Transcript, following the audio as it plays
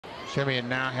Simeon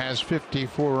now has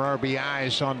 54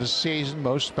 RBIs on the season,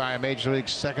 most by a Major League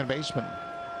second baseman.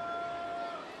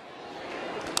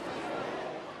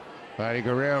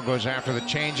 Vladimir Guerrero goes after the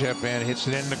changeup and hits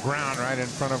it in the ground right in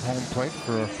front of home plate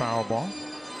for a foul ball.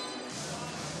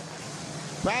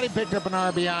 Vladdy picked up an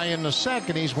RBI in the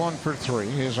second. He's 1 for 3.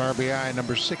 His RBI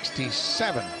number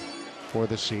 67 for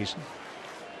the season.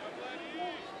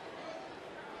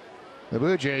 The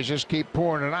Blue Jays just keep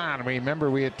pouring it on. Remember,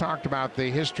 we had talked about the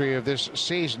history of this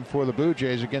season for the Blue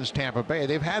Jays against Tampa Bay.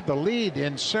 They've had the lead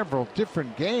in several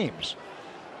different games,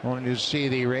 only to see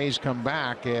the Rays come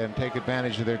back and take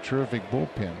advantage of their terrific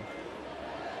bullpen.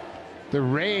 The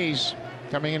Rays,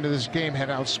 coming into this game, had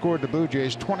outscored the Blue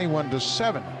Jays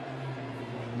 21-7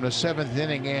 from the 7th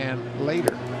inning and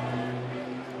later.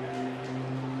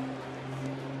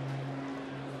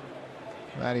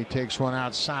 Vladdy takes one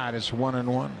outside. It's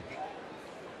 1-1.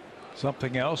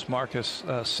 Something else Marcus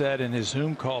said in his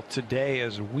Zoom call today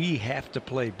is we have to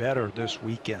play better this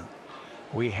weekend.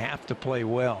 We have to play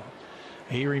well.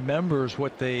 He remembers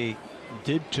what they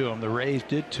did to him, the Rays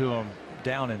did to him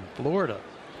down in Florida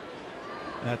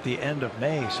at the end of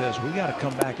May. He says we got to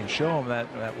come back and show them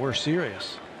that we're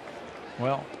serious.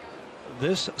 Well,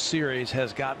 this series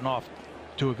has gotten off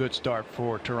to a good start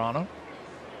for Toronto.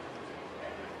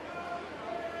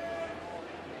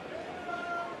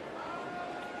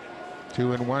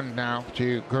 Two and one now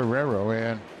to Guerrero,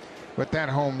 and with that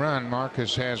home run,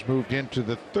 Marcus has moved into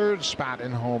the 3rd spot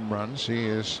in home runs. He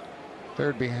is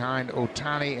 3rd behind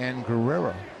Ohtani and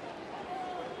Guerrero.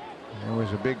 There was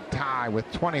a big tie with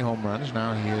 20 home runs.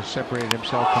 Now he has separated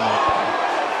himself from that.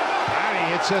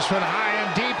 Vladdy hits this one high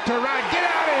and deep to right. Get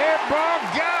out of here, ball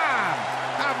gone.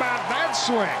 How about that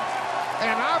swing?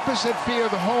 An opposite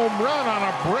field home run on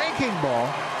a breaking ball.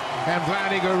 And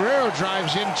Vladimir Guerrero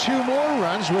drives in 2 more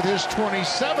runs with his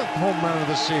 27th home run of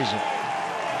the season.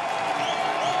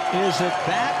 Is it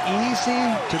that easy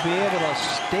to be able to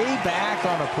stay back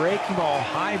on a breaking ball,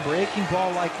 high breaking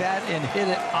ball like that, and hit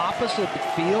it opposite the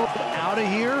field out of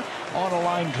here on a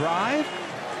line drive?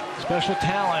 Special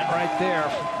talent right there,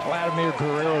 Vladimir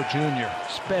Guerrero Jr.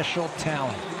 Special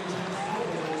talent.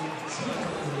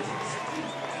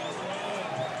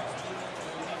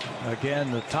 Again,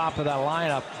 the top of that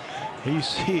lineup.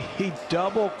 He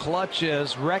double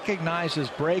clutches, recognizes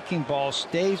breaking ball,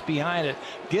 stays behind it,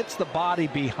 gets the body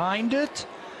behind it.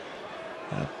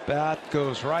 That bat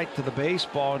goes right to the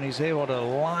baseball, and he's able to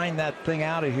line that thing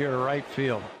out of here to right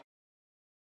field.